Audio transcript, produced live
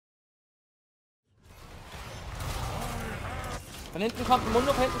Von hinten kommt ein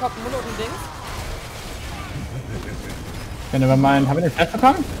Mundo, und Dings. Wenn wir meinen, haben wir den Flash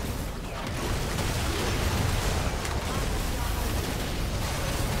bekommen?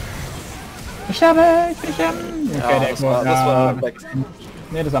 Ich sterbe, ich bin sterben. Okay, der das war weg.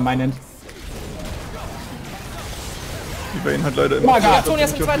 Ne, das war mein End. Die Vayne hat leider immer... Ja, Toni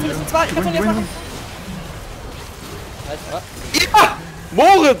ist im zweiten, ich kann Toni jetzt machen. Ja!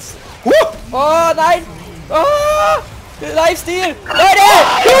 Moritz! Oh nein! Oh! Lifesteal! Leute!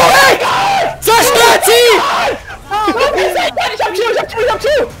 Zerstört sie! Ich hab Q!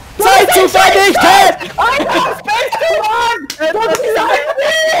 Zeit zu vernichten! Alter, Space du, Mann!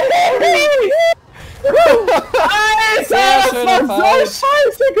 Sehr Das war so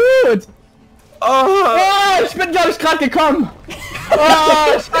scheiße gut! Oh, ich bin, glaube ich, gerade gekommen!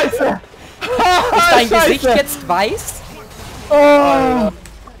 Oh, scheiße! Ist dein Gesicht jetzt weiß? Oh!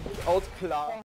 Out klar.